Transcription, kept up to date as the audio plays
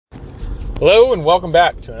Hello and welcome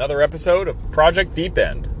back to another episode of Project Deep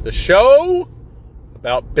End, the show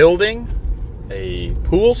about building a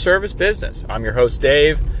pool service business. I'm your host,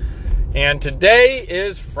 Dave, and today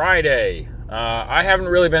is Friday. I haven't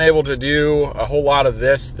really been able to do a whole lot of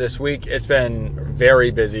this week. It's been very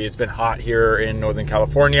busy. It's been hot here in Northern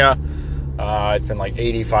California. It's been like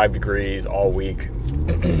 85 degrees all week.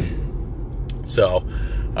 So,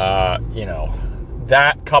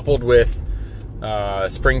 that coupled with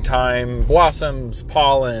springtime blossoms,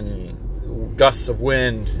 pollen, gusts of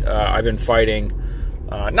wind, I've been fighting.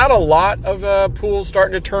 Not a lot of pools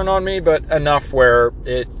starting to turn on me, but enough where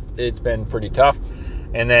it's been pretty tough.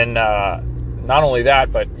 And then not only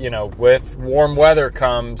that, but with warm weather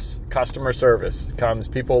comes customer service, comes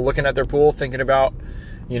people looking at their pool, thinking about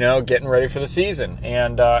getting ready for the season.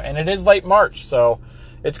 And it is late March, so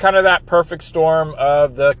it's kind of that perfect storm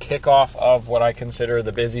of the kickoff of what I consider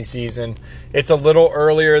the busy season. It's a little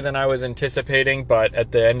earlier than I was anticipating, but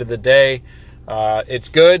at the end of the day, it's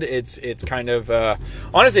good. It's kind of,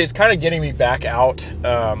 honestly, it's kind of getting me back out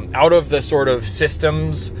of the sort of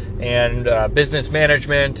systems and business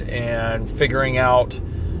management and figuring out,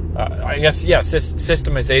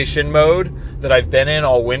 systemization mode that I've been in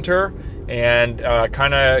all winter, and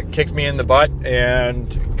kind of kicked me in the butt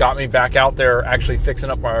and got me back out there actually fixing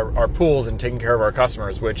up our pools and taking care of our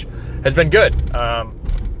customers, which has been good.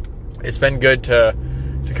 It's been good to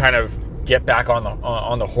kind of get back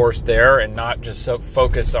on the horse there and not just so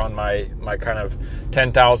focus on my kind of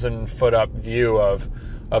 10,000 foot up view of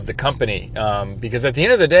the company. Because at the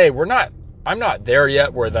end of the day, I'm not there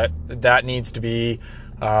yet where that needs to be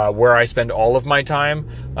where I spend all of my time.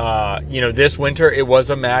 This winter, it was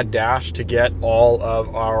a mad dash to get all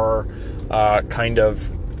of our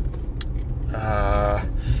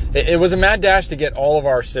it was a mad dash to get all of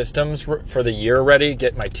our systems for the year ready,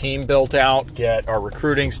 get my team built out, get our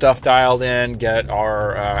recruiting stuff dialed in, get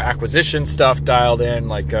our acquisition stuff dialed in,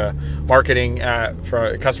 like marketing,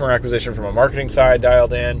 for customer acquisition from a marketing side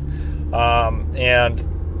dialed in.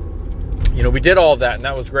 We did all of that, and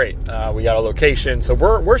that was great. We got a location, so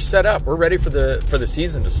we're set up. We're ready for the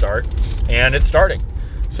season to start, and it's starting.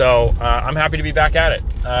 So I'm happy to be back at it.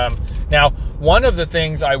 Now, one of the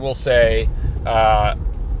things I will say,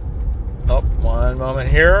 one moment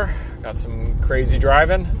here. Got some crazy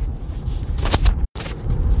driving.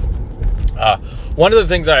 One of the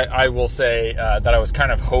things I will say that I was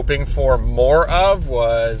kind of hoping for more of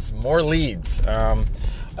was more leads.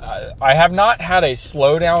 I have not had a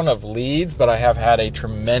slowdown of leads, but I have had a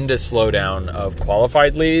tremendous slowdown of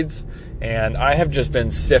qualified leads. And I have just been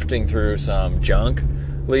sifting through some junk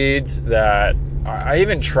leads that I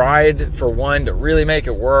even tried for one to really make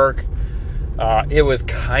it work. It was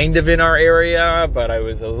kind of in our area, but I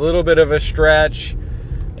was a little bit of a stretch.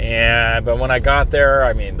 But when I got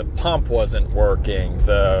there, the pump wasn't working.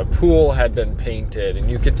 The pool had been painted, and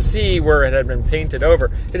you could see where it had been painted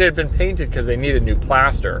over. It had been painted because they needed new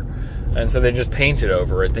plaster. And so they just painted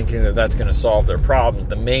over it, thinking that that's going to solve their problems.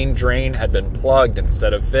 The main drain had been plugged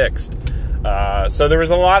instead of fixed. So there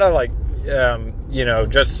was a lot of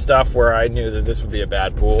just stuff where I knew that this would be a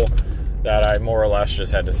bad pool that I more or less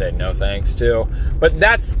just had to say no thanks to. But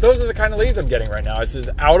those are the kind of leads I'm getting right now. It's just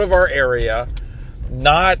out of our area,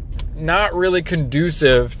 not really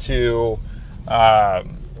conducive to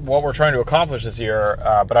what we're trying to accomplish this year.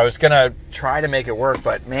 But I was gonna try to make it work.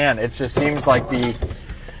 But man, it just seems like the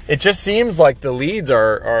leads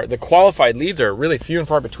are the qualified leads are really few and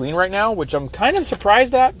far between right now, which I'm kind of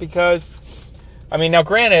surprised at because, now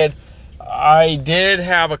granted, I did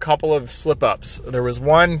have a couple of slip-ups. There was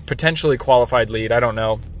one potentially qualified lead. I don't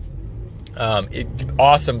know.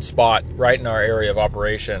 Awesome spot right in our area of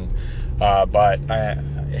operation. But I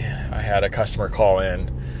had a customer call in,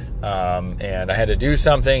 and I had to do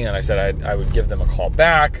something, and I said I would give them a call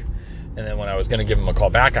back. And then when I was going to give them a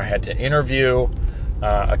call back, I had to interview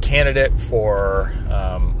a candidate for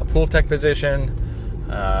a pool tech position,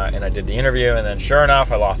 and I did the interview, and then sure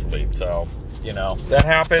enough, I lost the lead. So, that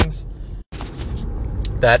happens.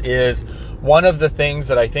 That is one of the things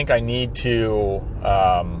that I think I need to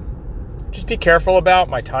just be careful about,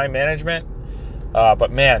 my time management.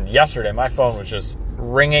 But man, yesterday my phone was just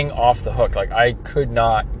ringing off the hook. Like I could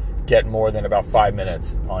not get more than about 5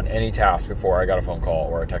 minutes on any task before I got a phone call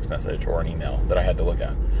or a text message or an email that I had to look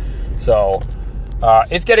at. So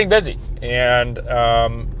it's getting busy, and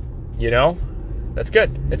that's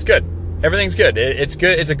good. It's good. Everything's good. It's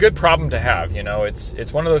good. It's a good problem to have.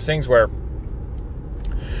 It's one of those things where,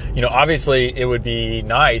 obviously it would be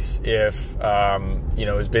nice if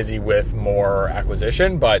it was busy with more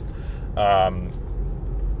acquisition, but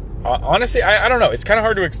honestly, I don't know. It's kind of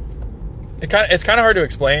hard to it's kind of hard to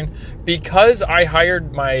explain because I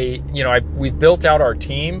hired we've built out our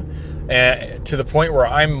team to the point where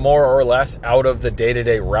I'm more or less out of the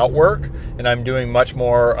day-to-day route work, and I'm doing much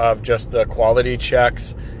more of just the quality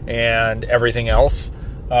checks and everything else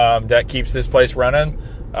that keeps this place running.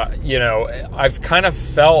 I've kind of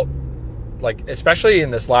felt like, especially in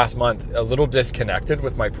this last month, a little disconnected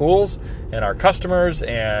with my pools and our customers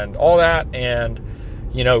and all that. And,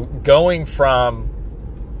 going from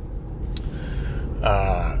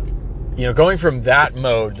that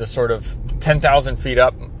mode, the sort of 10,000 feet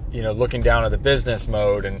up, looking down at the business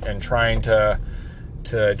mode and trying to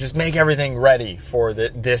just make everything ready for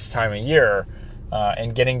this time of year,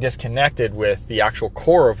 and getting disconnected with the actual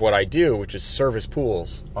core of what I do, which is service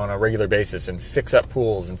pools on a regular basis and fix up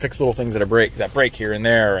pools and fix little things that break here and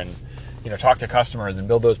there, and talk to customers and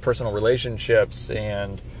build those personal relationships.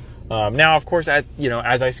 And now, of course, as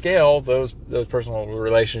I scale, those personal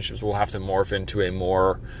relationships will have to morph into a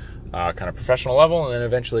more kind of professional level, and then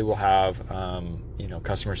eventually we'll have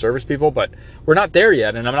customer service people. But we're not there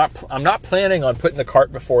yet, and I'm not planning on putting the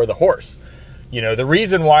cart before the horse. The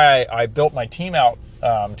reason why I built my team out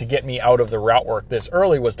to get me out of the route work this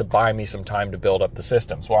early was to buy me some time to build up the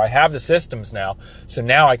systems. Well, I have the systems now, so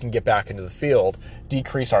now I can get back into the field,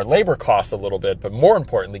 decrease our labor costs a little bit, but more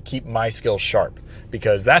importantly, keep my skills sharp,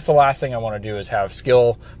 because that's the last thing I want to do is have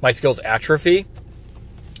my skills atrophy.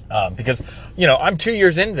 Because I'm 2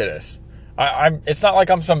 years into this. It's not like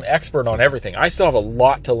I'm some expert on everything. I still have a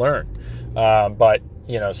lot to learn.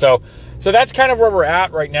 So that's kind of where we're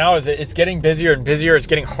at right now. Is it's getting busier and busier. It's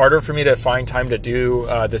getting harder for me to find time to do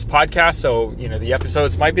this podcast. So the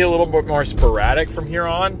episodes might be a little bit more sporadic from here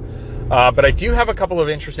on. But I do have a couple of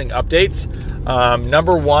interesting updates.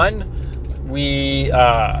 Number one, we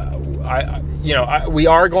are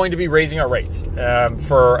going to be raising our rates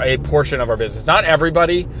for a portion of our business. Not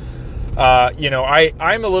everybody.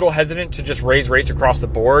 I'm a little hesitant to just raise rates across the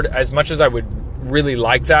board, as much as I would really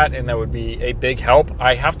like that, and that would be a big help.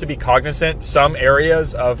 I have to be cognizant. Some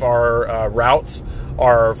areas of our routes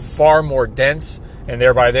are far more dense, and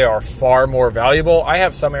thereby they are far more valuable. I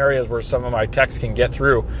have some areas where some of my techs can get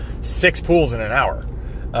through 6 pools in an hour.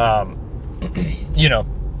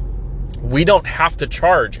 We don't have to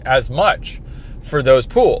charge as much for those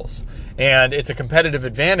pools. And it's a competitive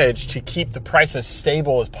advantage to keep the price as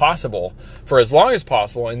stable as possible for as long as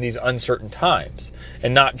possible in these uncertain times,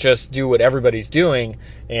 and not just do what everybody's doing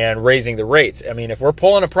and raising the rates. I mean, if we're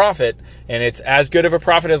pulling a profit and it's as good of a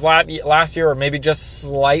profit as last year, or maybe just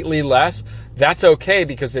slightly less, that's okay,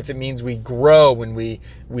 because if it means we grow when we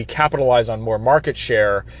capitalize on more market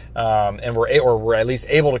share, and we're at least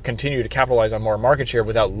able to continue to capitalize on more market share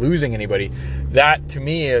without losing anybody, that to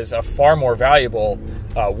me is a far more valuable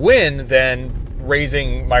win than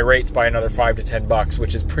raising my rates by another $5 to $10,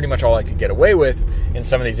 which is pretty much all I could get away with in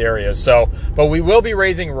some of these areas. But we will be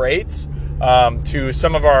raising rates to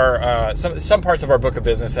some of our some parts of our book of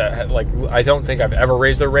business that I don't think I've ever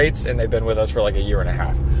raised their rates, and they've been with us for like a year and a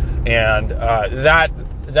half. And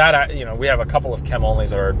we have a couple of chem onlys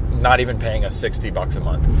that are not even paying us $60 a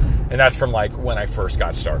month, and that's from like when I first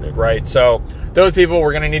got started, right? So those people,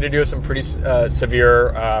 we're going to need to do some pretty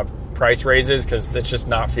severe price raises, because it's just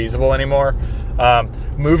not feasible anymore.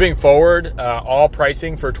 Moving forward, all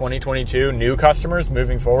pricing for 2022, new customers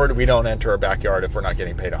moving forward, we don't enter a backyard if we're not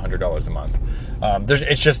getting paid $100 a month.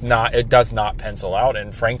 It does not pencil out,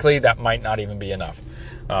 and frankly, that might not even be enough.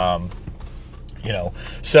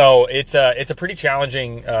 So it's a pretty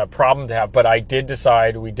challenging problem to have, but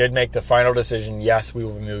we did make the final decision. Yes, we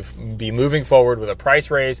will be moving forward with a price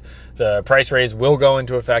raise. The price raise will go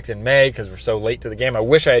into effect in May, because we're so late to the game. I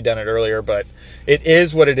wish I had done it earlier, but it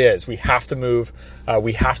is what it is. We have to move.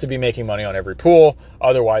 We have to be making money on every pool.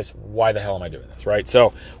 Otherwise, why the hell am I doing this, right?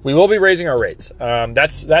 So we will be raising our rates.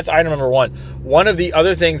 That's item number one. One of the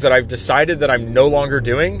other things that I've decided that I'm no longer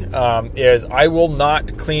doing is I will not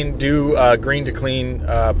do green to clean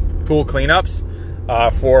pool cleanups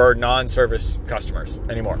for non-service customers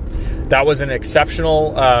anymore. That was an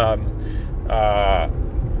exceptional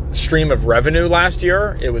stream of revenue last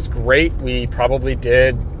year. It was great. We probably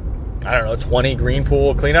did, 20 green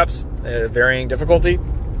pool cleanups at varying difficulty,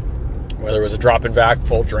 whether it was a drop in vac,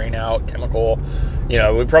 full drain out, chemical.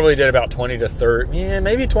 We probably did about 20 to 30,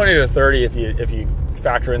 maybe 20 to 30 if you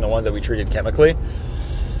factor in the ones that we treated chemically.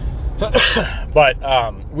 But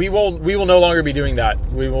we will no longer be doing that.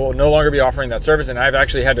 We will no longer be offering that service, and I've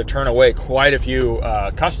actually had to turn away quite a few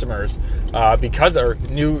customers because, or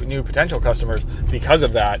new potential customers, because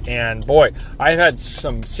of that. And boy, I've had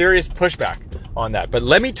some serious pushback on that. But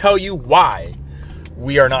let me tell you why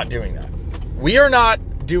we are not doing that. We are not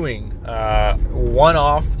doing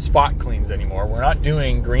one-off spot cleans anymore. We're not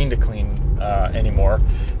doing green to clean anymore,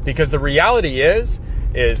 because the reality is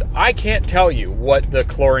I can't tell you what the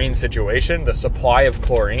chlorine situation, the supply of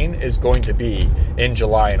chlorine is going to be in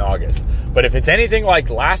July and August. But if it's anything like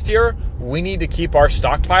last year, we need to keep our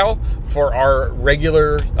stockpile for our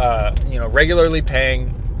regularly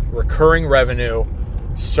paying, recurring revenue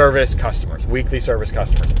service customers, weekly service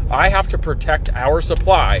customers. I have to protect our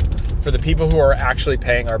supply for the people who are actually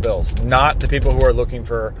paying our bills, not the people who are looking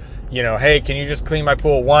for, hey, can you just clean my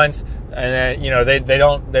pool once? And then, they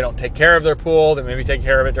don't take care of their pool. They maybe take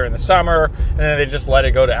care of it during the summer, and then they just let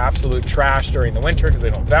it go to absolute trash during the winter because they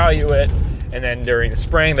don't value it. And then during the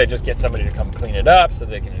spring, they just get somebody to come clean it up so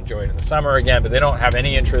they can enjoy it in the summer again, but they don't have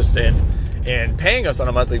any interest in paying us on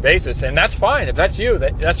a monthly basis. And that's fine. If that's you,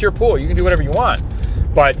 that's your pool. You can do whatever you want.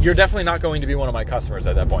 But you're definitely not going to be one of my customers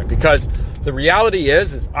at that point, because the reality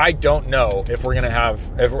is I don't know if we're going to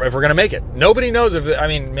if we're going to make it. Nobody knows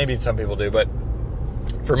maybe some people do, but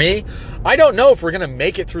for me, I don't know if we're going to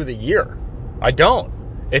make it through the year. I don't.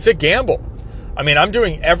 It's a gamble. I'm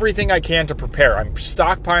doing everything I can to prepare. I'm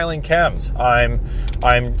stockpiling chems.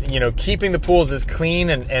 I'm keeping the pools as clean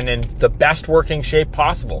and in the best working shape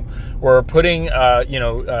possible. We're putting,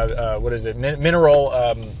 mineral,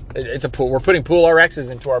 it's a pool. We're putting Pool RXs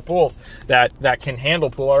into our pools that can handle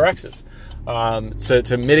Pool RXs. So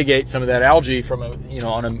to mitigate some of that algae from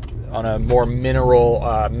on a more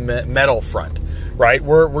mineral, metal front, right?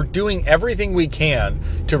 We're doing everything we can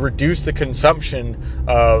to reduce the consumption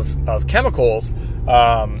of chemicals,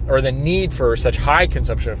 or the need for such high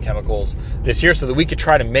consumption of chemicals this year, so that we could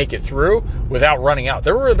try to make it through without running out.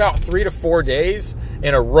 There were about 3 to 4 days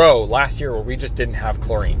in a row last year where we just didn't have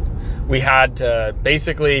chlorine. We had to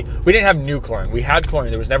we didn't have new chlorine. We had chlorine.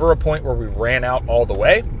 There was never a point where we ran out all the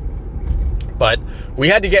way, but we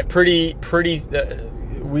had to get pretty,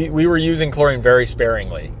 we were using chlorine very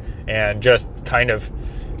sparingly and just kind of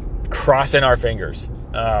crossing our fingers.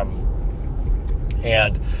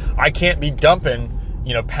 And I can't be dumping,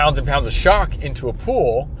 pounds and pounds of shock into a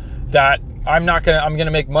pool that I'm going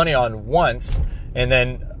to make money on once, and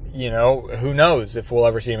then, who knows if we'll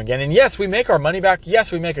ever see them again. And yes, we make our money back.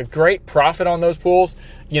 Yes, we make a great profit on those pools.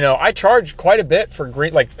 I charge quite a bit for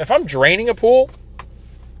green. Like, if I'm draining a pool,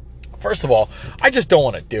 first of all, I just don't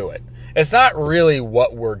want to do it. It's not really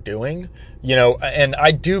what we're doing, and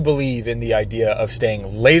I do believe in the idea of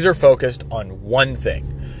staying laser focused on one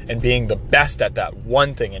thing and being the best at that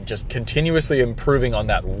one thing and just continuously improving on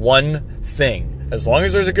that one thing. As long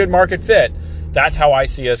as there's a good market fit, that's how I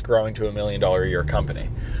see us growing to $1 million a year company.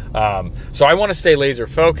 So I want to stay laser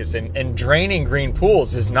focused, and draining green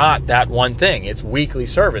pools is not that one thing. It's weekly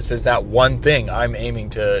service is that one thing I'm aiming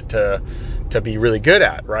to be really good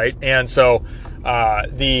at, right? And so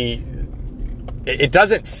it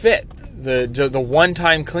doesn't fit. The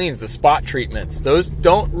one-time cleans, the spot treatments, those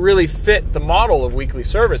don't really fit the model of weekly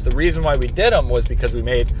service. The reason why we did them was because we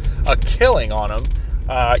made a killing on them.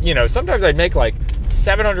 Sometimes I'd make like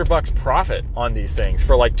 $700 profit on these things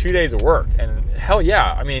for like 2 days of work. And hell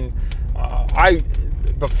yeah,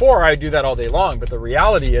 before I do that all day long, but the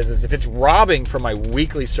reality is if it's robbing from my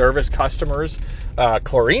weekly service customers'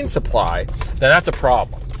 chlorine supply, then that's a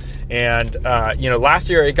problem. And, last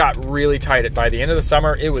year it got really tight. By the end of the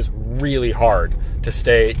summer, it was really hard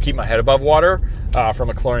to keep my head above water from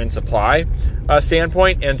a chlorine supply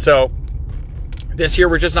standpoint. And so this year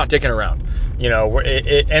we're just not dicking around.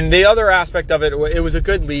 And the other aspect of it was a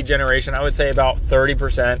good lead generation. I would say about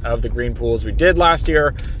 30% of the green pools we did last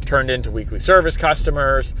year turned into weekly service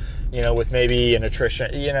customers, with maybe an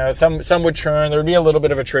attrition. Some would churn. There would be a little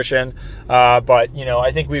bit of attrition. But,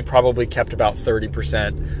 I think we probably kept about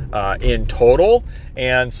 30% in total.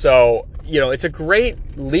 And so, it's a great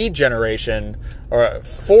lead generation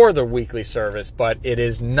for the weekly service, but it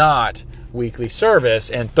is not weekly service,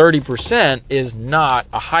 and 30% is not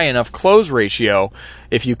a high enough close ratio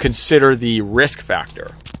if you consider the risk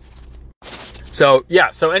factor. So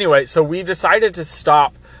anyway, we decided to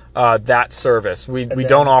stop that service. We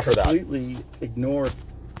don't offer that. Completely ignore.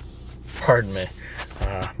 Pardon me.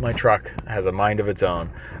 My truck has a mind of its own.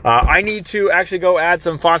 I need to actually go add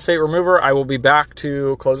some phosphate remover. I will be back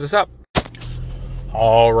to close this up.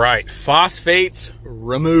 All right, phosphates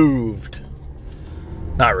removed.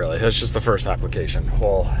 Not really. That's just the first application.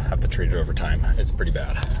 We'll have to treat it over time. It's pretty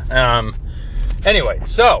bad. Anyway,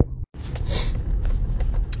 so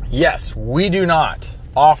yes, we do not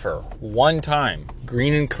offer one-time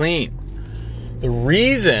green and clean. The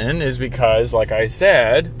reason is because, like I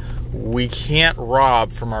said, we can't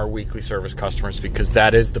rob from our weekly service customers, because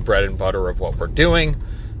that is the bread and butter of what we're doing.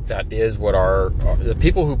 That is what the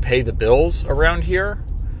people who pay the bills around here,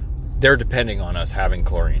 they're depending on us having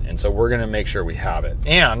chlorine. And so we're going to make sure we have it.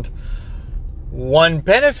 And one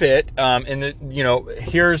benefit,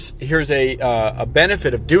 here's a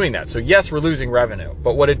benefit of doing that. So yes, we're losing revenue,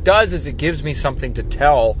 but what it does is it gives me something to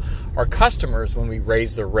tell our customers when we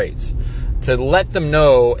raise their rates, to let them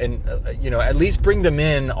know and at least bring them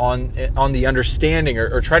in on the understanding,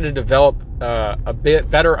 or try to develop a bit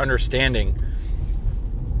better understanding,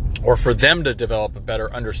 or for them to develop a better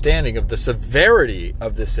understanding of the severity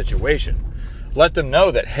of this situation. Let them know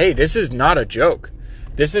that, hey, this is not a joke.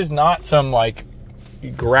 This is not some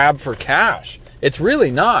grab for cash. It's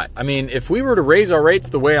really not. I mean, if we were to raise our rates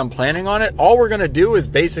the way I'm planning on it, all we're going to do is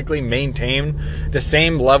basically maintain the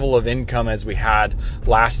same level of income as we had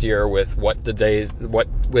last year with what today's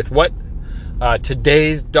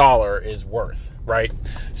dollar is worth, right?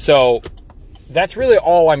 So that's really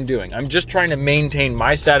all I'm doing. I'm just trying to maintain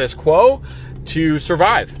my status quo to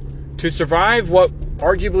survive what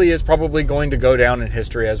arguably is probably going to go down in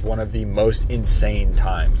history as one of the most insane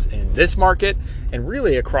times in this market and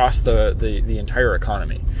really across the entire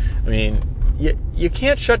economy. I mean, you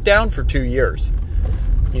can't shut down for 2 years.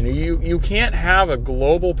 You can't have a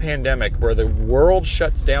global pandemic where the world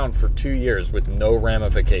shuts down for 2 years with no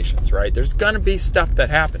ramifications, right? There's going to be stuff that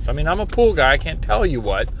happens. I mean, I'm a pool guy. I can't tell you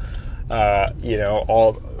what is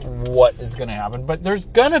going to happen, but there's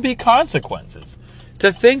going to be consequences.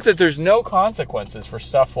 To think that there's no consequences for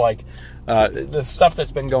stuff like the stuff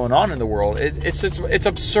that's been going on in the world, it's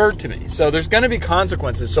absurd to me. So there's going to be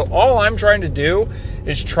consequences. So all I'm trying to do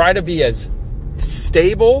is try to be as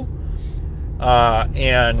stable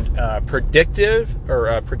and predictable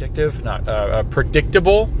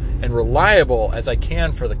and reliable as I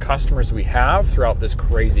can for the customers we have throughout this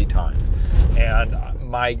crazy time. And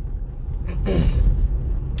my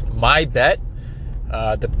bet.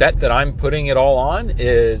 The bet that I'm putting it all on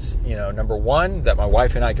is, number one, that my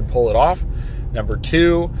wife and I can pull it off. Number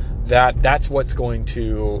two, that's what's going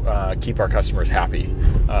to keep our customers happy.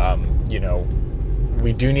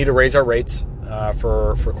 We do need to raise our rates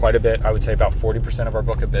for quite a bit. I would say about 40% of our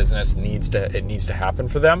book of business needs to happen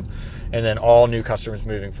for them. And then all new customers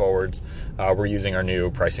moving forwards, we're using our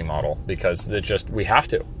new pricing model because we have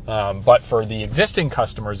to. But for the existing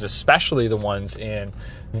customers, especially the ones in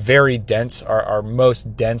very dense, our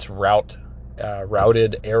most dense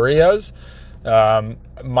routed areas,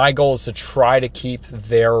 my goal is to try to keep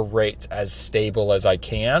their rates as stable as I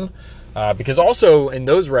can. Because also in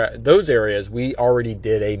those areas, we already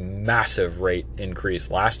did a massive rate increase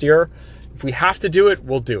last year. If we have to do it,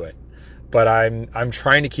 we'll do it. But I'm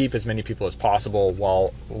trying to keep as many people as possible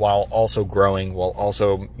while also growing, while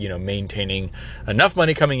also maintaining enough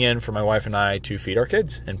money coming in for my wife and I to feed our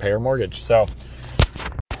kids and pay our mortgage. So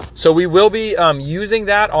we will be using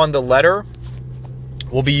that on the letter.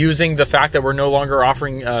 We'll be using the fact that we're no longer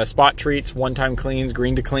offering spot treats, one-time cleans,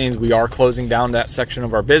 green to cleans. We are closing down that section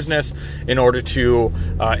of our business in order to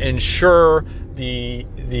ensure the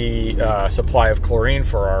supply of chlorine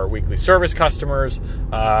for our weekly service customers.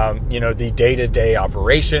 The day-to-day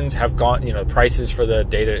operations have gone, prices for the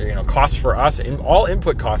data, costs for us, and all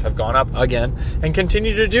input costs have gone up again and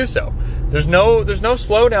continue to do so. There's no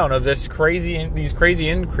slowdown of these crazy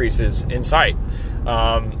increases in sight.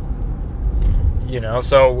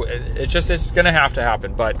 So it's going to have to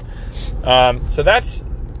happen. But so that's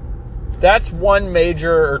one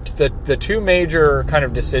major, or the two major kind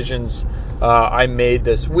of decisions I made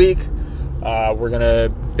this week. We're going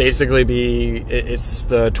to basically it's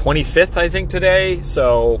the 25th, I think, today.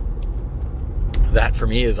 So that for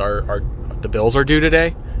me is the bills are due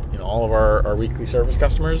today. All of our weekly service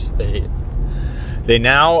customers, they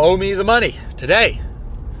now owe me the money today.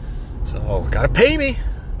 So got to pay me.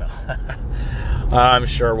 I'm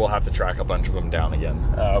sure we'll have to track a bunch of them down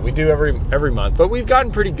again. We do every month, but we've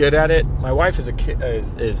gotten pretty good at it. My wife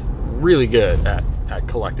is really good at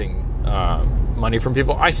collecting money from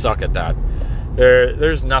people. I suck at that.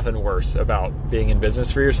 There's nothing worse about being in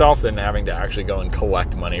business for yourself than having to actually go and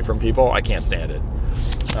collect money from people. I can't stand it.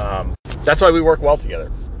 That's why we work well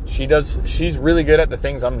together. She's really good at the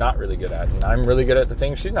things I'm not really good at, and I'm really good at the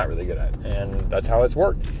things she's not really good at, and that's how it's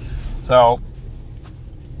worked. So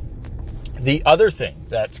the other thing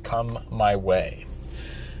that's come my way.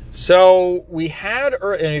 So we had,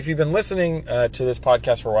 and if you've been listening to this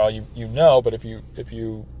podcast for a while, you know, but if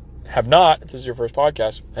you have not, if this is your first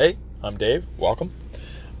podcast, hey, I'm Dave, welcome.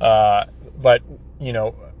 But,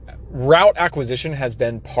 route acquisition has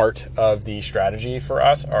been part of the strategy for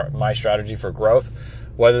us, or my strategy for growth,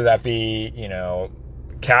 whether that be,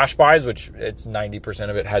 cash buys, which it's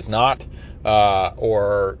 90% of it has not,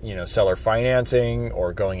 or, seller financing,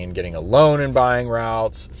 or going and getting a loan and buying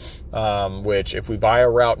routes, which if we buy a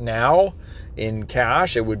route now in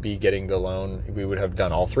cash, it would be getting the loan. We would have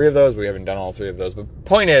done all three of those. We haven't done all three of those. But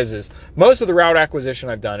point is most of the route acquisition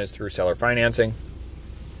I've done is through seller financing.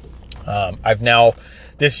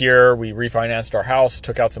 This year, we refinanced our house,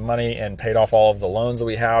 took out some money, and paid off all of the loans that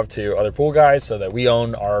we have to other pool guys so that we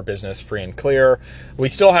own our business free and clear. We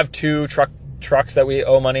still have 2 trucks that we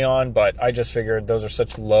owe money on, but I just figured those are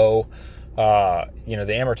such low, the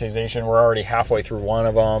amortization, we're already halfway through one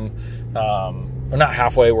of them. We're not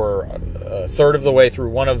halfway, we're a third of the way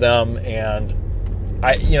through one of them, and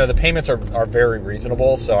the payments are very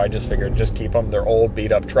reasonable, so I just figured just keep them. They're old,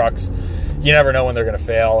 beat up trucks. You never know when they're going to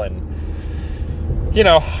fail, and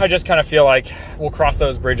I just kind of feel like we'll cross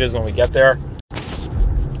those bridges when we get there.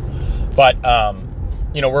 But,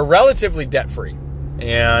 we're relatively debt free.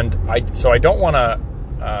 And I don't want to,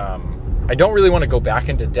 I don't really want to go back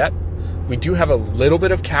into debt. We do have a little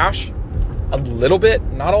bit of cash, a little bit,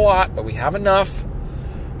 not a lot, but we have enough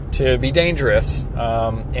to be dangerous.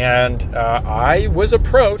 I was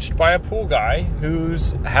approached by a pool guy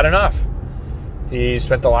who's had enough. He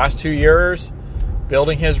spent the last 2 years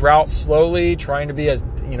building his route slowly, trying to be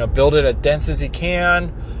build it as dense as he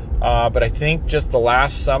can. But I think just the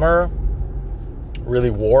last summer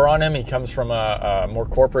really wore on him. He comes from a more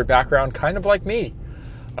corporate background, kind of like me.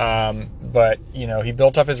 But he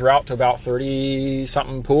built up his route to about 30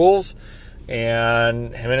 something pools,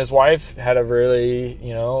 and him and his wife had a really,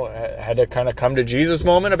 had to kind of come to Jesus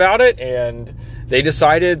moment about it. And they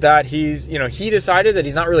decided that he decided that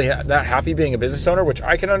he's not really that happy being a business owner, which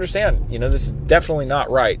I can understand. This is definitely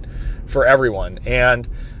not right for everyone. And,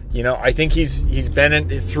 I think he's been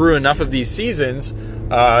through enough of these seasons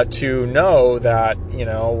to know that,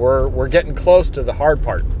 we're getting close to the hard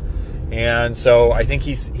part. And so I think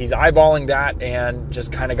he's eyeballing that and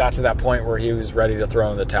just kind of got to that point where he was ready to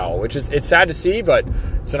throw in the towel, which it's sad to see, but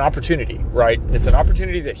it's an opportunity, right? It's an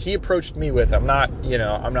opportunity that he approached me with. I'm not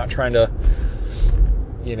trying to,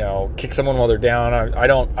 kick someone while they're down. I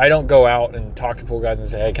don't go out and talk to pool guys and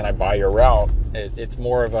say, hey, can I buy your route? It's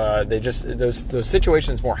more of those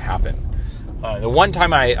situations more happen. The one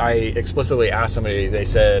time I explicitly asked somebody, they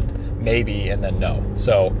said maybe and then no.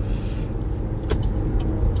 So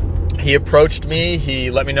he approached me. He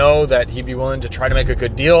let me know that he'd be willing to try to make a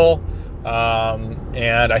good deal.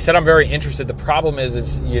 And I said, I'm very interested. The problem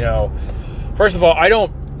is, first of all, I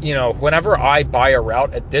don't, whenever I buy a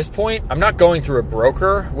route at this point, I'm not going through a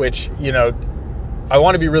broker, which, I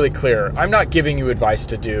want to be really clear. I'm not giving you advice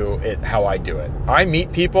to do it how I do it. I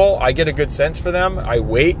meet people. I get a good sense for them. I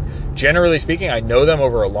wait. Generally speaking, I know them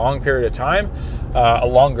over a long period of time, a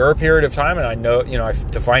longer period of time. And I know,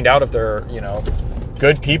 to find out if they're,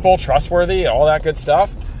 good people, trustworthy, all that good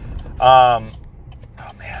stuff. Oh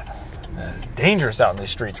man, dangerous out in these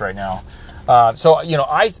streets right now. So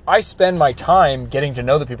I spend my time getting to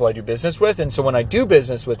know the people I do business with, and so when I do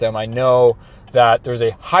business with them, I know that there's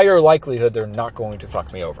a higher likelihood they're not going to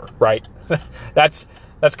fuck me over, right? That's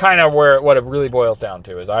kind of what it really boils down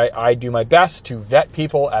to. Is I do my best to vet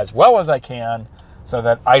people as well as I can so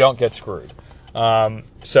that I don't get screwed.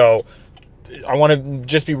 So I want to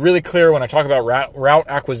just be really clear when I talk about route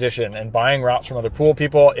acquisition and buying routes from other pool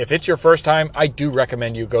people. If it's your first time, I do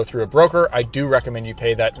recommend you go through a broker. I do recommend you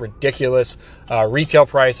pay that ridiculous retail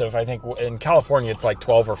price of, I think in California, it's like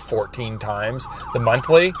 12 or 14 times the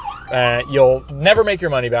monthly. You'll never make your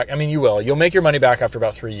money back. I mean, you will. You'll make your money back after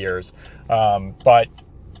about 3 years. But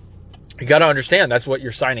you got to understand that's what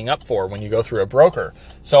you're signing up for when you go through a broker.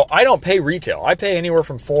 So I don't pay retail. I pay anywhere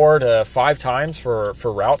from 4 to 5 times for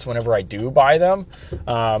routes whenever I do buy them.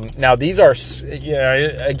 Now these are,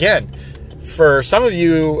 again, for some of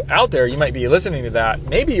you out there, you might be listening to that.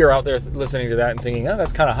 Maybe you're out there listening to that and thinking, oh,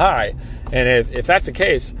 that's kind of high. And if that's the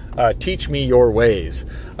case, teach me your ways,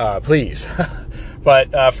 please.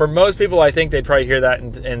 But for most people, I think they'd probably hear that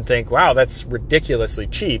and think, wow, that's ridiculously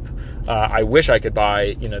cheap. I wish I could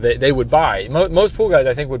buy, they would buy. Most pool guys,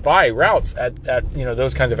 I think, would buy routes at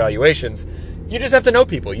those kinds of valuations. You just have to know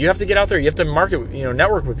people. You have to get out there. You have to market,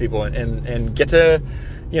 network with people and get to,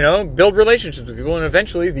 build relationships with people. And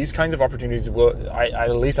eventually these kinds of opportunities will,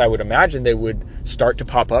 at least I would imagine, they would start to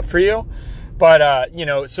pop up for you. But,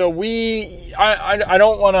 so I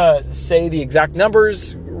don't want to say the exact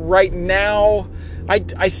numbers right now.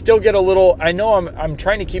 I still get a little, I know I'm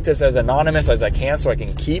trying to keep this as anonymous as I can so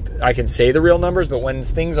I can say the real numbers, but when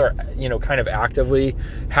things are, kind of actively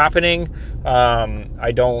happening,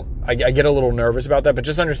 I get a little nervous about that. But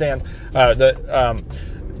just understand,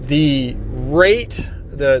 the rate,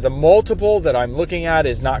 the multiple that I'm looking at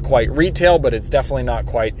is not quite retail, but it's definitely not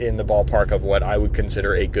quite in the ballpark of what I would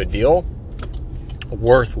consider a good deal,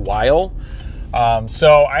 worthwhile.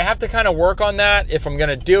 So I have to kind of work on that if I'm going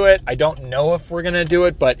to do it. I don't know if we're going to do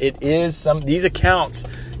it, but it is these accounts,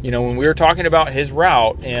 when we were talking about his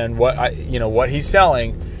route and what he's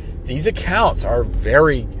selling, these accounts are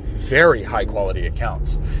very, very high quality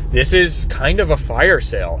accounts. This is kind of a fire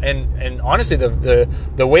sale. And honestly,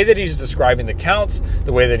 the way that he's describing the accounts,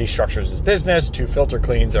 the way that he structures his business, 2 filter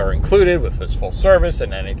cleans are included with his full service,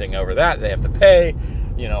 and anything over that they have to pay.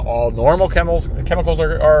 All normal chemicals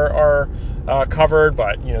are covered,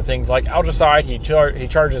 but things like algicide he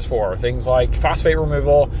charges for, things like phosphate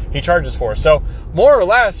removal he charges for. So more or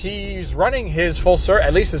less, he's running his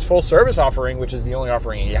at least his full service offering, which is the only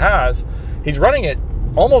offering he has. He's running it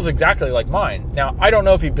almost exactly like mine. Now, I don't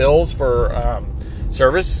know if he bills for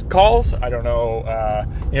service calls. I don't know.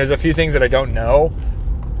 There's a few things that I don't know.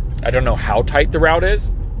 I don't know how tight the route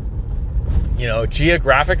is.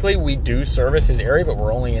 Geographically, we do service his area, but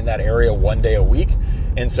we're only in that area 1 day a week.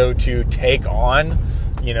 And so to take on,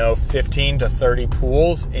 15 to 30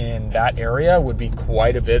 pools in that area would be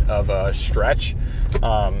quite a bit of a stretch.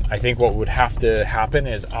 I think what would have to happen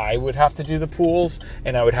is I would have to do the pools,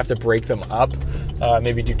 and I would have to break them up,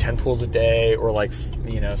 maybe do 10 pools a day, or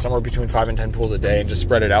somewhere between 5 and 10 pools a day, and just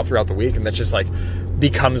spread it out throughout the week. And that's just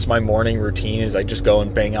becomes my morning routine, is I just go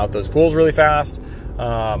and bang out those pools really fast.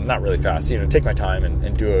 Not really fast, take my time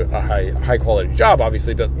and do a high quality job,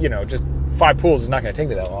 obviously, but just 5 pools is not going to take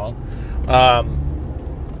me that long.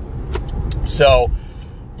 So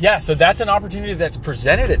that's an opportunity that's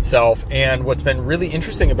presented itself. And what's been really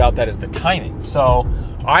interesting about that is the timing. So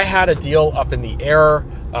I had a deal up in the air,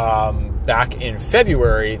 back in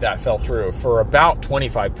February that fell through for about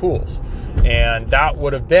 25 pools. And that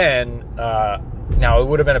would have been, now it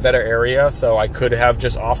would have been a better area, so I could have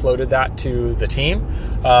just offloaded that to the team.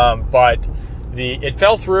 But it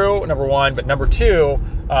fell through, number one. But number two,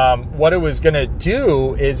 what it was going to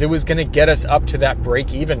do is it was going to get us up to that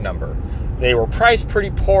break-even number. They were priced pretty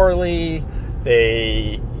poorly.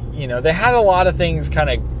 They had a lot of things kind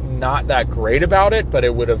of not that great about it, but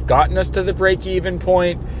it would have gotten us to the break-even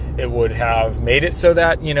point. It would have made it so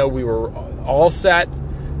that, we were all set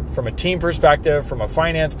from a team perspective, from a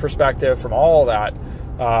finance perspective, from all of that.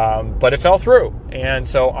 But it fell through. And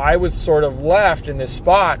so I was sort of left in this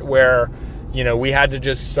spot where, we had to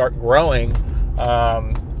just start growing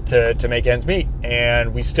to make ends meet.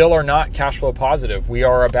 And we still are not cash flow positive. We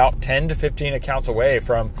are about 10 to 15 accounts away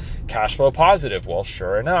from cash flow positive. Well,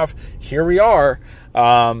 sure enough, here we are.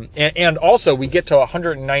 And also we get to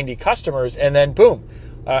 190 customers, and then boom,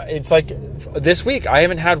 it's like this week, I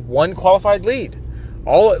haven't had one qualified lead.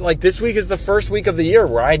 This week is the first week of the year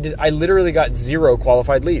where I literally got 0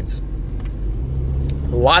 qualified leads.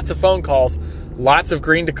 Lots of phone calls, lots of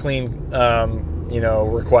green to clean,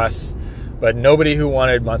 requests, but nobody who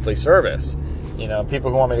wanted monthly service. People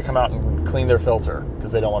who want me to come out and clean their filter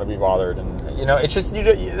because they don't want to be bothered. And, it's just,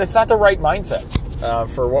 it's not the right mindset,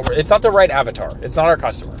 it's not the right avatar. It's not our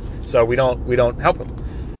customer. So we don't help them.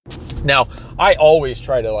 Now, I always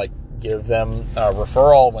try to give them a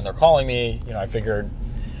referral when they're calling me. I figured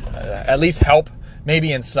at least help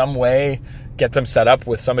maybe in some way, get them set up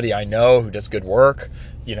with somebody I know who does good work.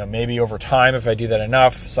 Maybe over time, if I do that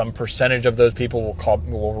enough, some percentage of those people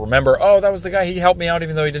will remember, oh, that was the guy, he helped me out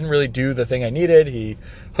even though he didn't really do the thing I needed. He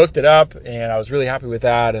hooked it up and I was really happy with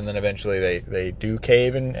that. And then eventually they do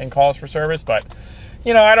cave and call us for service. But,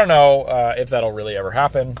 I don't know if that'll really ever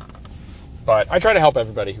happen. But I try to help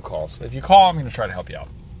everybody who calls. If you call, I'm going to try to help you out.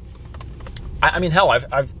 I mean, hell,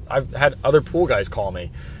 I've had other pool guys call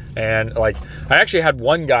me, and I actually had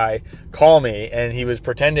one guy call me, and he was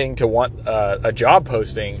pretending to want a job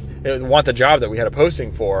posting, want the job that we had a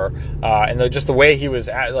posting for, and just the way he was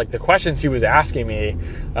the questions he was asking me,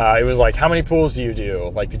 it was how many pools do you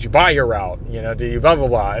do? Did you buy your route? Do you blah blah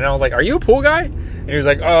blah? And I was like, are you a pool guy? And he was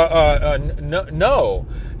like, no.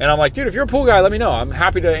 And I'm like, dude, if you're a pool guy, let me know. I'm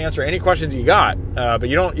happy to answer any questions you got. But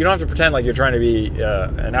you don't have to pretend like you're trying to be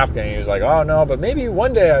an applicant. And he was like, oh no, but maybe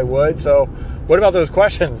one day I would. So what about those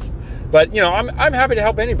questions? But I'm happy to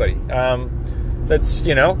help anybody. That's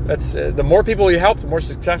the more people you help, the more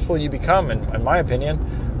successful you become, in my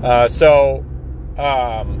opinion. But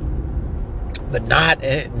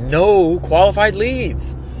no qualified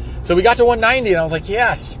leads. So we got to 190, and I was like,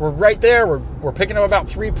 yes, we're right there. We're picking up about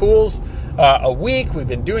 3 pools a week. We've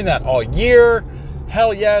been doing that all year.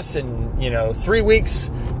 Hell yes. And 3 weeks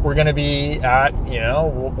we're going to be at,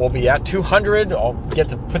 we'll be at 200. I'll get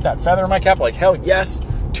to put that feather in my cap. Hell yes,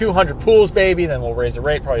 200 pools, baby. Then we'll raise the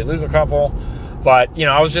rate, probably lose a couple. But,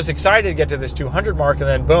 I was just excited to get to this 200 mark, and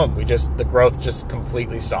then boom, the growth just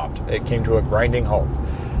completely stopped. It came to a grinding halt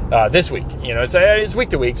this week. It's week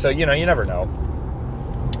to week, so, you never know.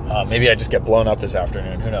 Maybe I just get blown up this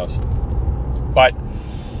afternoon. Who knows? But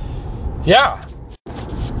yeah.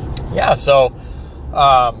 So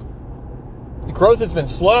growth has been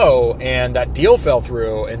slow, and that deal fell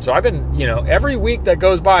through. And so I've been, every week that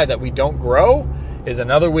goes by that we don't grow is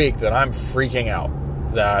another week that I'm freaking out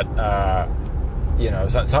that,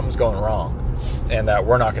 something's going wrong, and that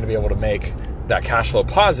we're not going to be able to make that cash flow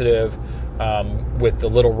positive with the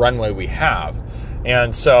little runway we have.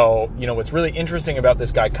 And so, what's really interesting about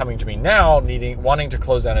this guy coming to me now, wanting to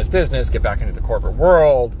close down his business, get back into the corporate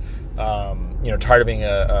world, tired of being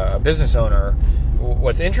a business owner.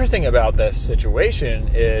 What's interesting about this situation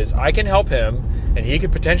is I can help him, and he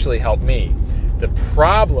could potentially help me. The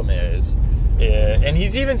problem is, and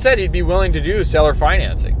he's even said he'd be willing to do seller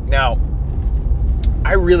financing. Now,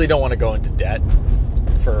 I really don't want to go into debt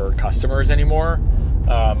for customers anymore.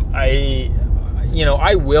 I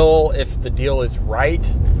will if the deal is right,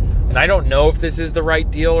 and I don't know if this is the right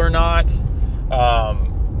deal or not,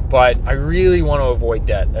 but I really want to avoid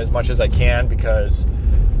debt as much as I can because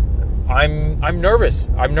I'm nervous.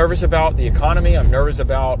 I'm nervous about the economy. I'm nervous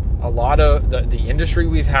about a lot of the industry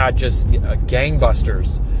we've had just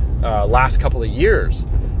gangbusters last couple of years.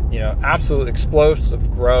 Absolute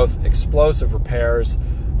explosive growth, explosive repairs,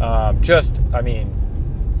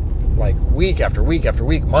 like week after week after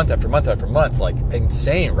week, month after month after month, like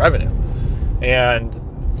insane revenue. And,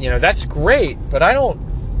 that's great, but I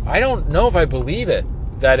don't know if I believe it,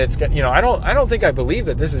 that it's, I don't think I believe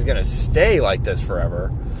that this is going to stay like this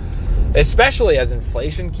forever, especially as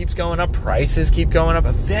inflation keeps going up, prices keep going up.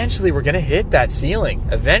 Eventually we're going to hit that ceiling.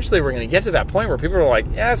 Eventually we're going to get to that point where people are like,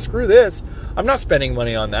 yeah, screw this. I'm not spending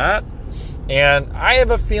money on that. And I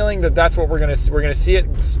have a feeling that that's what we're going to see. We're going to see it.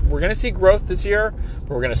 We're going to see growth this year, but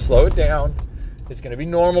we're going to slow it down. It's going to be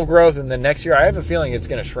normal growth. And then next year, I have a feeling it's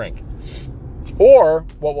going to shrink. Or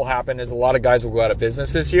what will happen is a lot of guys will go out of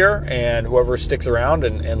business this year, and whoever sticks around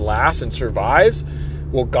and lasts and survives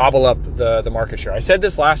will gobble up the market share. I said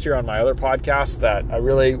this last year on my other podcast that I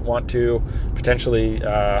really want to potentially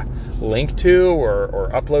link to or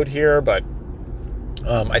upload here, but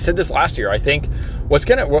I said this last year. I think what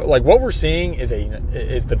we're seeing is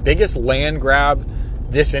the biggest land grab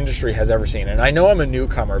this industry has ever seen. And I know I'm a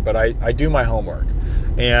newcomer, but I do my homework.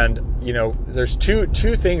 And there's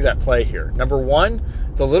two things at play here. Number one,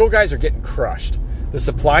 the little guys are getting crushed. The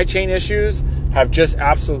supply chain issues have just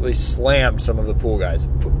absolutely slammed some of the pool guys.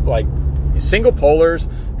 Like single polars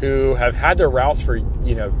who have had their routes for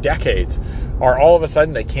decades are all of a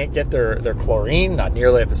sudden they can't get their chlorine, not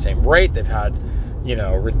nearly at the same rate. They've had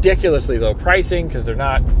ridiculously low pricing because they're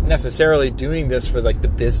not necessarily doing this for like the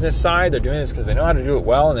business side. They're doing this because they know how to do it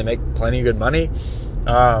well and they make plenty of good money.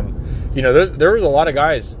 There was a lot of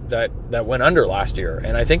guys that went under last year,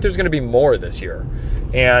 and I think there's going to be more this year.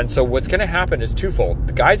 And so what's going to happen is twofold.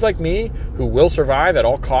 The guys like me who will survive at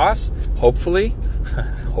all costs, hopefully,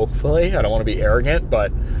 I don't want to be arrogant,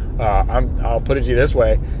 but I'll put it to you this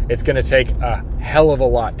way. It's going to take a hell of a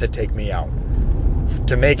lot to take me out.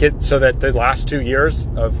 To make it so that the last 2 years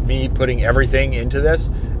of me putting everything into this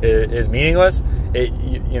is meaningless.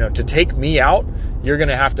 To take me out, you're going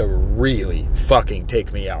to have to really fucking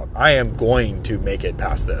take me out. I am going to make it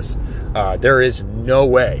past this. There is no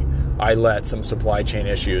way I let some supply chain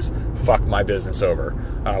issues fuck my business over.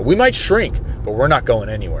 We might shrink, but we're not going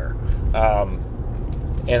anywhere.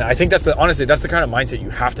 And I think that's the kind of mindset you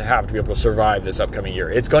have to be able to survive this upcoming year.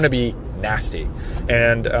 It's going to be nasty.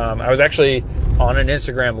 And I was actually on an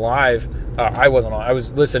Instagram live. I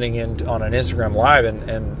was listening in on an Instagram live,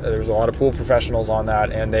 and there was a lot of pool professionals on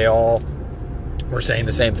that, and they all were saying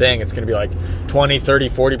the same thing. It's going to be like 20, 30,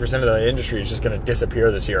 40% of the industry is just going to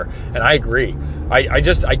disappear this year. And I agree. I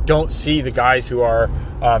don't see the guys who are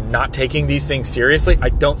not taking these things seriously. I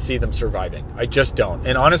don't see them surviving. I just don't.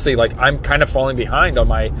 And honestly, I'm kind of falling behind on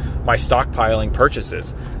my stockpiling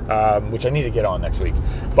purchases, which I need to get on next week.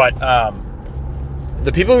 But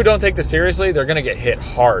the people who don't take this seriously, they're going to get hit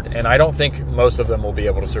hard. And I don't think most of them will be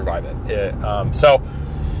able to survive it. So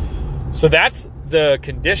that's the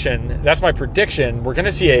condition. That's my prediction. We're going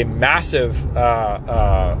to see a massive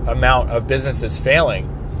amount of businesses failing.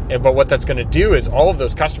 But what that's going to do is all of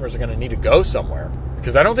those customers are going to need to go somewhere,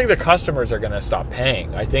 because I don't think the customers are going to stop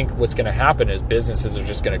paying. I think what's going to happen is businesses are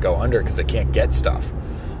just going to go under because they can't get stuff.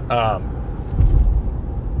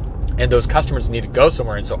 and those customers need to go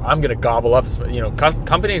somewhere. And so I'm going to gobble up,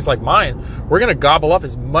 companies like mine, we're going to gobble up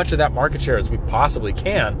as much of that market share as we possibly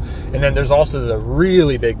can. And then there's also the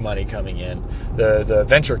really big money coming in, the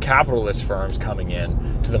venture capitalist firms coming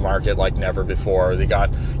in to the market like never before. They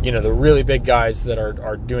got, the really big guys that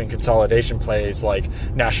are doing consolidation plays like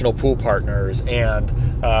National Pool Partners and,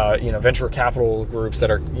 venture capital groups that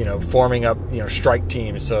are, forming up, strike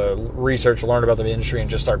teams to research, learn about the industry and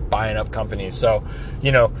just start buying up companies. So,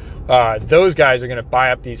 those guys are going to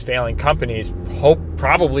buy up these failing companies,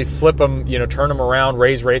 probably flip them, turn them around,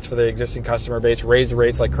 raise rates for the existing customer base, raise the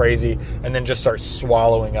rates like crazy, and then just start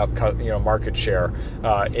swallowing up, market share.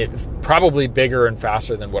 It probably bigger and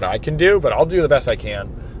faster than what I can do, but I'll do the best I can.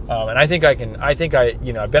 And I think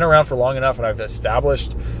I've been around for long enough and I've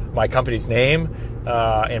established my company's name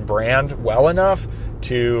and brand well enough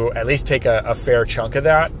to at least take a fair chunk of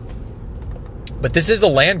that. But this is a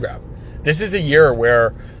land grab. This is a year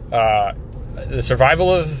where the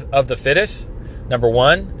survival of the fittest, number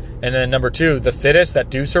one, and then number two, the fittest that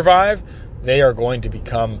do survive, they are going to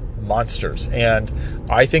become monsters. And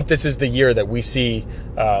I think this is the year that we see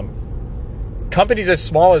companies as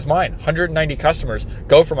small as mine, 190 customers,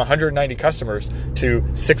 go from 190 customers to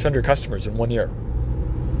 600 customers in 1 year.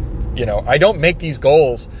 I don't make these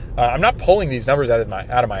goals. I'm not pulling these numbers out of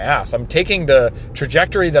my ass. I'm taking the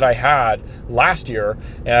trajectory that I had last year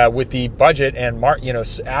with the budget and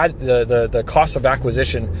add the cost of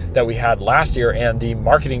acquisition that we had last year and the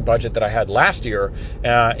marketing budget that I had last year,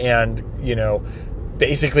 and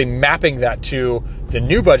basically mapping that to the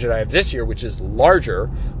new budget I have this year, which is larger.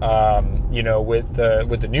 With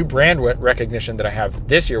the new brand recognition that I have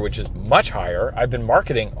this year, which is much higher. I've been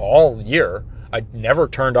marketing all year. I never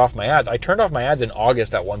turned off my ads. I turned off my ads in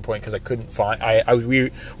August at one point because I couldn't find. We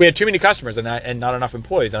had too many customers and not enough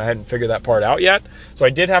employees, and I hadn't figured that part out yet. So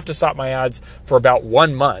I did have to stop my ads for about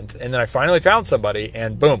 1 month, and then I finally found somebody,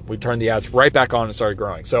 and boom, we turned the ads right back on and started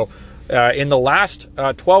growing. So in the last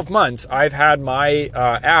 12 months, I've had my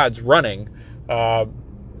ads running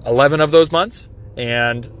 11 of those months,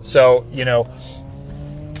 and so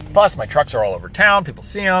plus, my trucks are all over town. People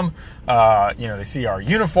see them. They see our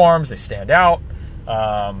uniforms. They stand out.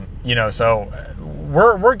 So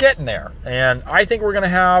we're getting there. And I think we're going to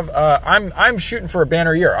have, I'm shooting for a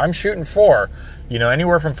banner year. I'm shooting for,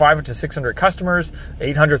 anywhere from 500 to 600 customers.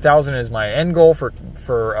 800,000 is my end goal for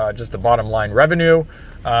just the bottom line revenue.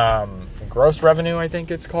 Gross revenue, I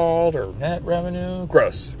think it's called, or net revenue.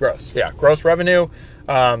 Gross. Yeah. Gross revenue.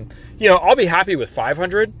 I'll be happy with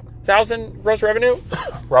 500,000 gross revenue,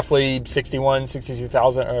 roughly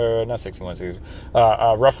 62,000, not 61,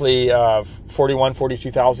 roughly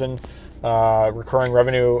 42,000 recurring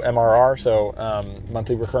revenue MRR, so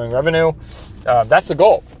monthly recurring revenue. That's the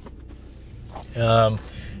goal.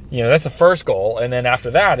 That's the first goal, and then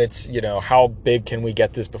after that, it's how big can we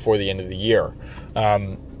get this before the end of the year?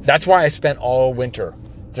 That's why I spent all winter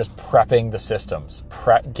just prepping the systems,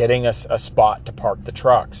 getting us a spot to park the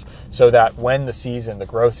trucks so that when the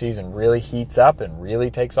growth season really heats up and really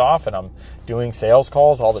takes off and I'm doing sales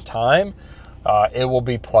calls all the time, it will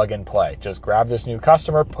be plug and play. Just grab this new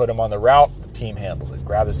customer, put them on the route, the team handles it.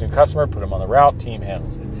 Grab this new customer, put them on the route, team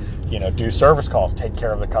handles it. Do service calls, take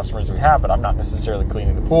care of the customers we have, but I'm not necessarily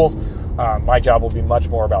cleaning the pools. My job will be much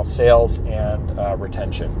more about sales and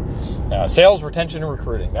retention. Sales, retention, and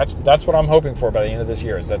recruiting. That's what I'm hoping for by the end of this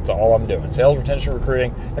year. That's all I'm doing. Sales, retention,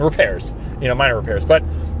 recruiting, and repairs. Minor repairs. But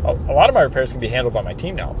a lot of my repairs can be handled by my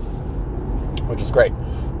team now, which is great.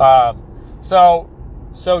 So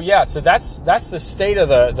that's the state of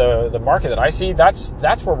the market that I see.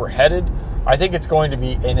 That's where we're headed. I think it's going to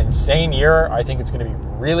be an insane year. I think it's going to be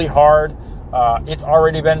really hard. It's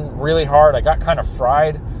already been really hard. I got kind of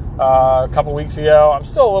fried a couple weeks ago. I'm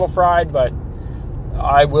still a little fried, but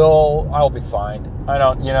I'll be fine. I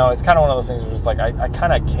don't, it's kind of one of those things where it's like, I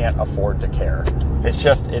kind of can't afford to care.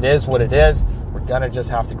 It is what it is. We're going to just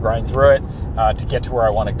have to grind through it to get to where I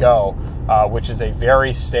want to go, which is a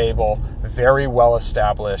very stable, very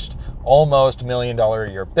well-established, almost $1 million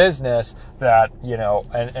a year business that,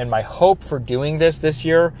 and my hope for doing this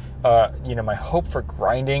year, my hope for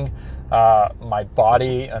grinding my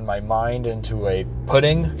body and my mind into a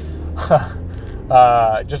pudding,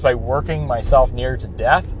 just by working myself near to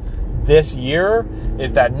death this year,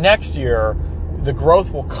 is that next year the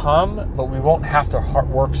growth will come, but we won't have to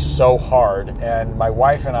work so hard, and my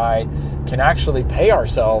wife and I can actually pay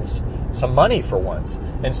ourselves some money for once,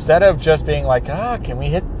 instead of just being like, can we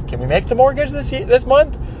make the mortgage this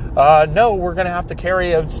month? No, we're going to have to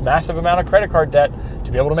carry a massive amount of credit card debt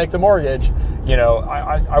to be able to make the mortgage.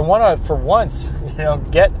 I want to, for once,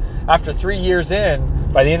 get after 3 years in.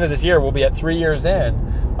 By the end of this year, we'll be at 3 years in.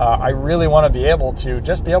 I really want to be able to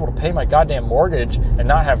pay my goddamn mortgage and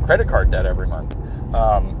not have credit card debt every month.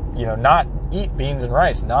 Not eat beans and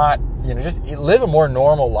rice, not, just live a more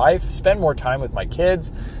normal life, spend more time with my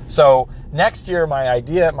kids. So next year, my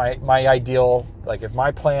ideal, like if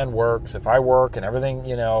my plan works, if I work and everything,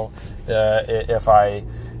 if I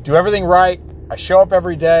do everything right, I show up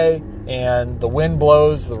every day and the wind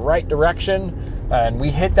blows the right direction and we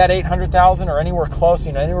hit that 800,000 or anywhere close,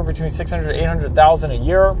 anywhere between 600 to 800,000 a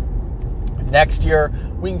year. Next year,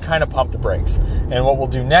 we can kind of pump the brakes. And what we'll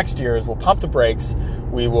do next year is we'll pump the brakes.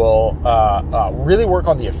 We will really work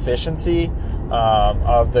on the efficiency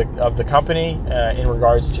of the company in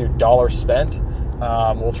regards to dollars spent.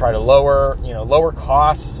 We'll try to lower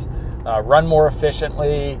costs, run more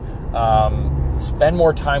efficiently, spend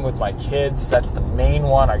more time with my kids. That's the main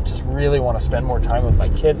one. I just really want to spend more time with my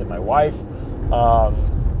kids and my wife.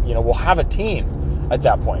 We'll have a team at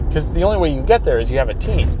that point, because the only way you get there is you have a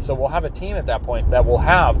team. So we'll have a team at that point that will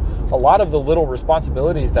have a lot of the little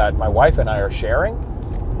responsibilities that my wife and I are sharing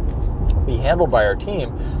be handled by our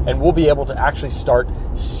team, and we'll be able to actually start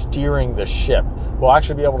steering the ship. We'll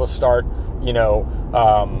actually be able to start, the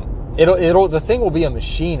thing will be a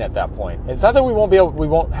machine at that point. It's not that we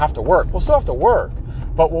won't have to work. We'll still have to work,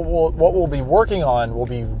 but what we'll be working on will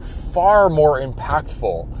be far more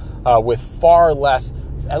impactful, with far less,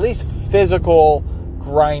 at least physical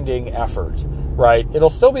grinding effort, right? It'll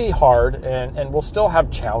still be hard and we'll still have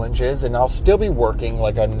challenges and I'll still be working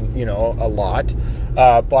like a lot,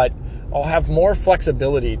 but I'll have more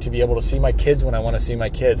flexibility to be able to see my kids when I want to see my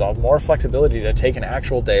kids. I'll have more flexibility to take an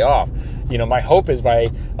actual day off. My hope is by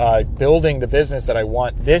building the business that I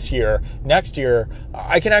want this year, next year,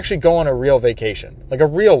 I can actually go on a real vacation, like a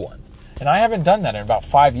real one. And I haven't done that in about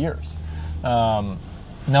 5 years.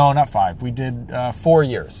 No, not 5. We did 4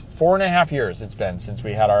 years. 4.5 years it's been since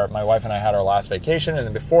my wife and I had our last vacation. And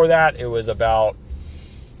then before that, it was about,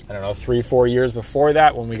 3-4 years before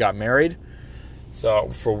that when we got married. So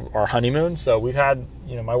for our honeymoon. So we've had,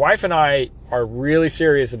 my wife and I are really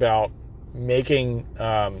serious about making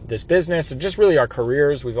this business and just really our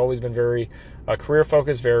careers. We've always been very career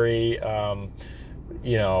focused, very,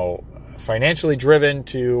 financially driven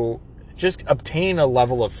to just obtain a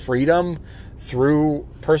level of freedom through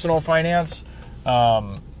personal finance.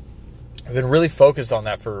 I've been really focused on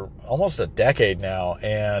that for almost a decade now.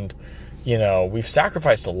 And, we've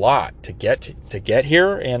sacrificed a lot to get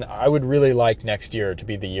here. And I would really like next year to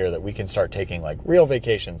be the year that we can start taking like real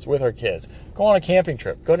vacations with our kids, go on a camping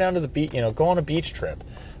trip, go down to the beach, go on a beach trip,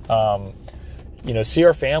 see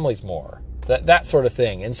our families more, that sort of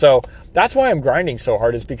thing. And so that's why I'm grinding so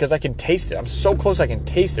hard, is because I can taste it. I'm so close. I can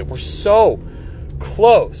taste it. We're so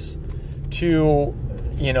close to,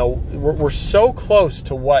 we're so close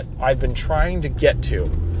to what I've been trying to get to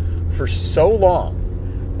for so long.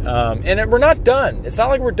 And we're not done. It's not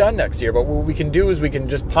like we're done next year, but what we can do is we can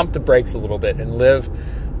just pump the brakes a little bit and live,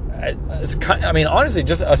 honestly,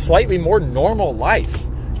 just a slightly more normal life,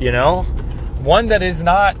 one that is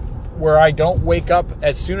not where I don't wake up.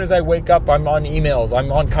 As soon as I wake up, I'm on emails,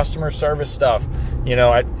 I'm on customer service stuff,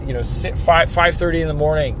 at 5:30 in the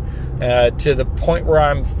morning, to the point where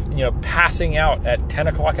I'm, passing out at 10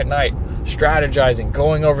 o'clock at night, strategizing,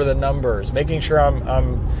 going over the numbers, making sure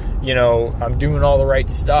I'm doing all the right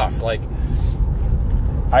stuff. Like,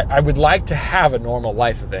 I would like to have a normal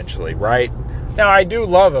life eventually, right? Now, I do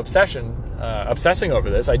love obsessing over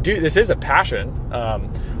this. This is a passion,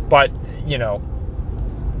 but,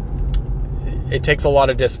 it takes a lot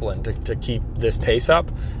of discipline to keep this pace up.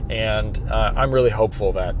 And I'm really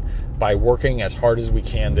hopeful that by working as hard as we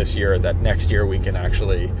can this year, that next year we can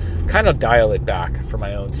actually kind of dial it back for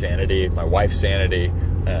my own sanity, my wife's sanity,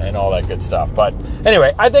 and all that good stuff. But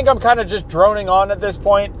anyway, I think I'm kind of just droning on at this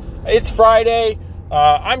point. It's Friday.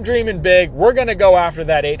 I'm dreaming big. We're going to go after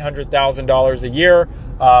that $800,000 a year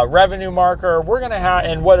revenue marker. We're going to have,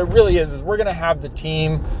 and what it really is we're going to have the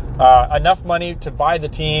team, enough money to buy the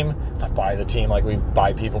team, not buy the team like we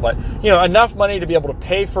buy people, but, enough money to be able to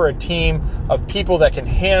pay for a team of people that can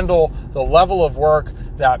handle the level of work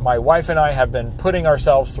that my wife and I have been putting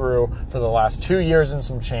ourselves through for the last 2 years and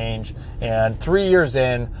some change. And 3 years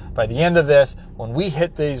in, by the end of this, when we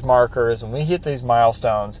hit these markers, when we hit these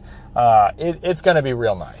milestones, it's going to be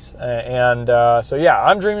real nice. So yeah,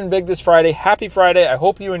 I'm dreaming big this Friday. Happy Friday. I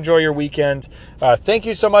hope you enjoy your weekend. Thank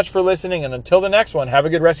you so much for listening. And until the next one, have a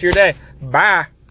good rest of your day. Bye.